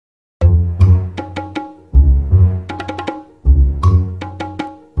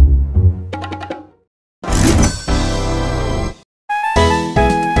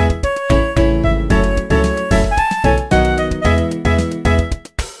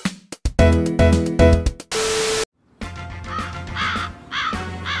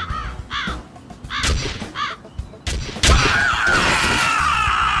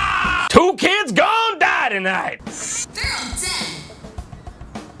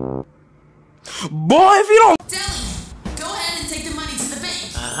Boy, if you don't... Deli, go ahead and take the money to the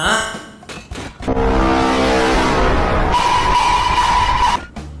bank. Uh-huh.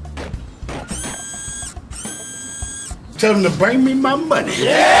 Tell him to bring me my money.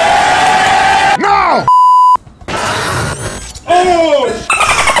 Yeah! No! Oh!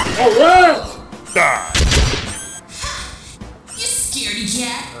 Alright! You scaredy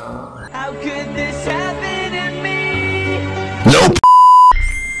cat. How could this happen to me? Nope.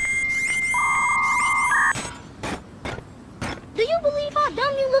 Do you believe how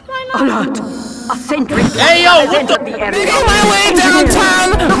dumb you look right now? Alert! A sentry. Hey, yo, what the? Nigga, on my way downtown,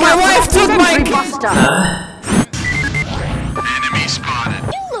 my wife took my... Enemy spotted.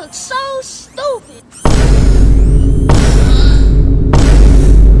 You look so stupid.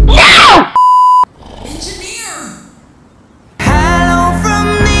 Engineer. Hello from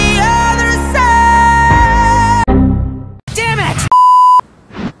the other side. Damn it!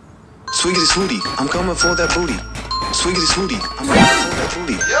 Swiggity Swooty, I'm coming for that booty. Swiggity Swooty, I'm coming for that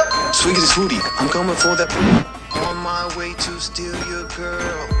booty. Yep. Swiggity Swooty, I'm coming for that booty. On my way to steal your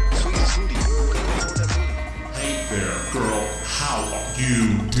girl. Swiggity Swooty, I'm coming for that booty. Hey there, girl. How are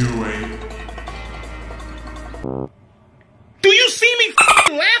you doing? Do you see me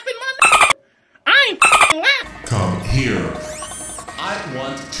laughing, my nigga? I ain't laughing. Come here. I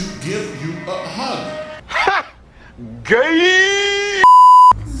want to give you a hug. Ha! Gay!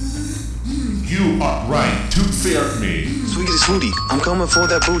 You are right to fear me. Swiggity Swooty, I'm coming for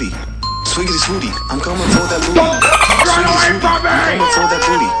that booty. Swiggity Swooty, I'm coming for that booty. Run away from me! I'm coming for that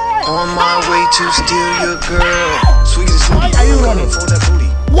booty. On my way to steal your girl. Swiggity Swooty, Why are you I'm running? coming for that booty.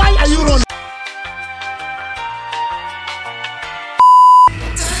 Why are you running?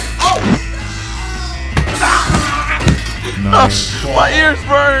 Nice. My ears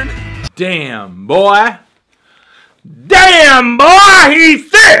burn. Damn, boy. Damn, boy, he's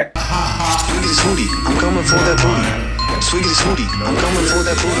thick. Swiggity Swooty, I'm coming for that booty. Swiggity Swooty, I'm coming for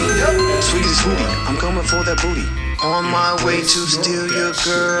that booty. Swiggity Swooty, I'm coming for that booty. On my way to steal your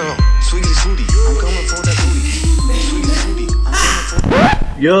girl. Swiggity Swooty, I'm coming for that booty. Swiggity Swooty, I'm coming for that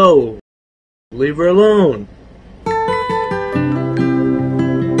booty. Yo, leave her alone.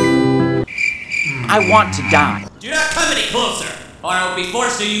 I want to die. Do not come any closer, or I will be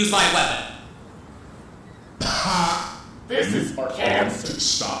forced to use my weapon. This is for cancer. To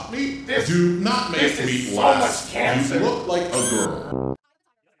stop me? Do not make me so laugh. much cancer. You look like a girl.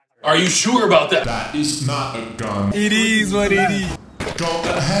 Are you sure about that? That is not a gun. It is what it is. Go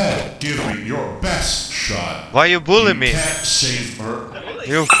ahead. Give me your best shot. Why you bully me? You can't save her.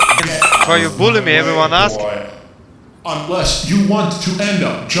 You why you bully me? Everyone asks. Boy. Unless you want to end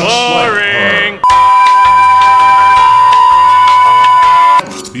up just Boring. like her.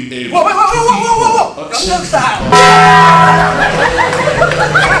 Be able Whoa, whoa, whoa, whoa, whoa, whoa, whoa! Gangnam Style!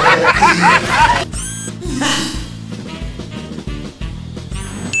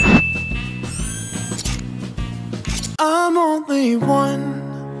 I'm only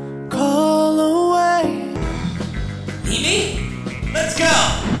one call away. Mimi, let's go.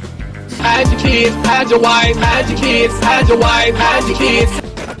 Hide your kids, hide your wife, hide your kids, hide your wife, hide your kids.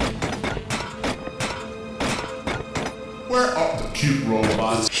 Where are the cute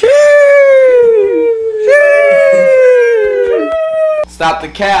robots? Stop the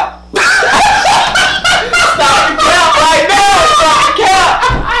cap. Stop the cap right now! Stop the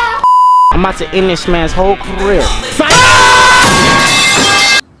cap! I'm about to end this man's whole career.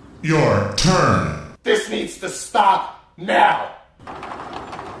 Your turn. This needs to stop now.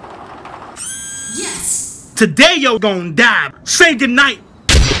 Yes. Today you're gonna die. Say goodnight.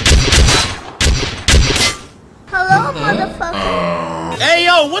 Hello, motherfucker. Hey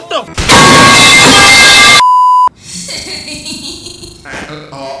yo, what the?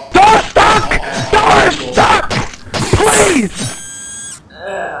 Stop! Please!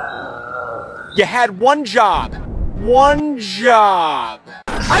 You had one job. One job.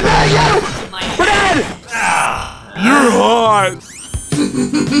 I beg you! Fred! You're hot!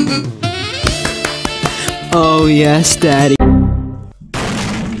 Oh yes, Daddy. Can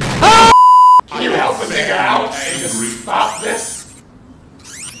you help a nigga out and just stop this?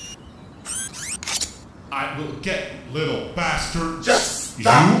 I will get, little bastard. Just You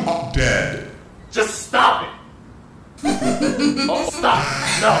stop. are dead. Just stop it. Oh, stop.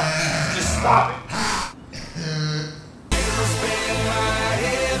 No. Just stop it.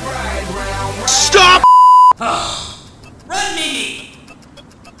 Stop! Run, Mimi.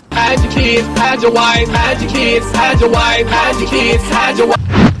 Hide your kids, hide your wife, hide your kids, hide your wife, hide your kids, hide your wife.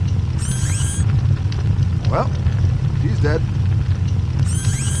 Well, he's dead.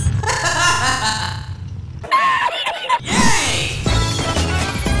 Yay!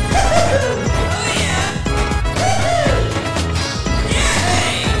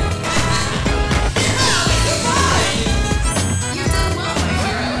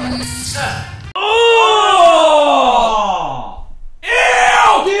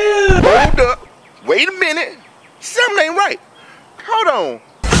 Hold up. Wait a minute. Something ain't right. Hold on.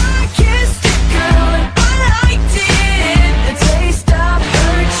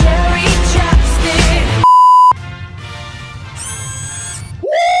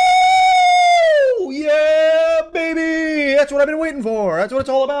 Woo! Yeah, baby! That's what I've been waiting for. That's what it's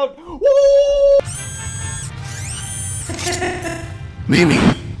all about. Woo! Mimi,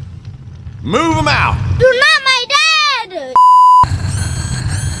 move him out. You're not my dad!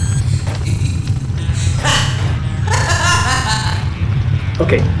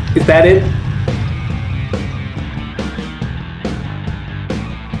 Okay, is that it?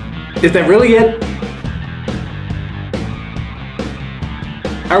 Is that really it?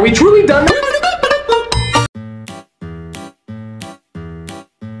 Are we truly done?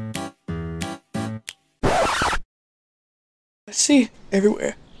 I see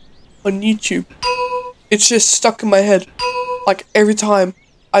everywhere on YouTube. It's just stuck in my head. Like every time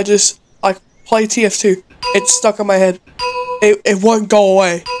I just like play TF2, it's stuck in my head. It won't go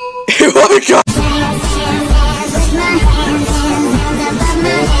away. It won't go.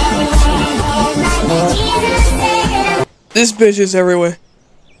 This bitch is everywhere.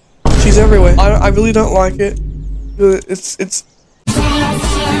 She's everywhere. I really don't like it. It's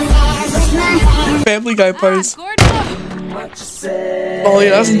Family Guy pose. Oh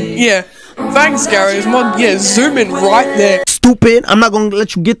yeah, yeah. Thanks, Gary. It's more, yeah, zoom in right there. Stupid! I'm not gonna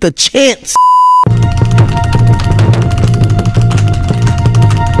let you get the chance.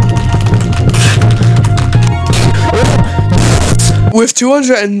 With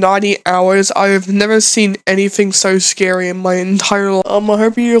 290 hours, I have never seen anything so scary in my entire life. I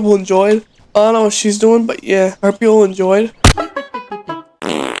hope you all enjoyed. I don't know what she's doing, but yeah, I hope you all enjoyed.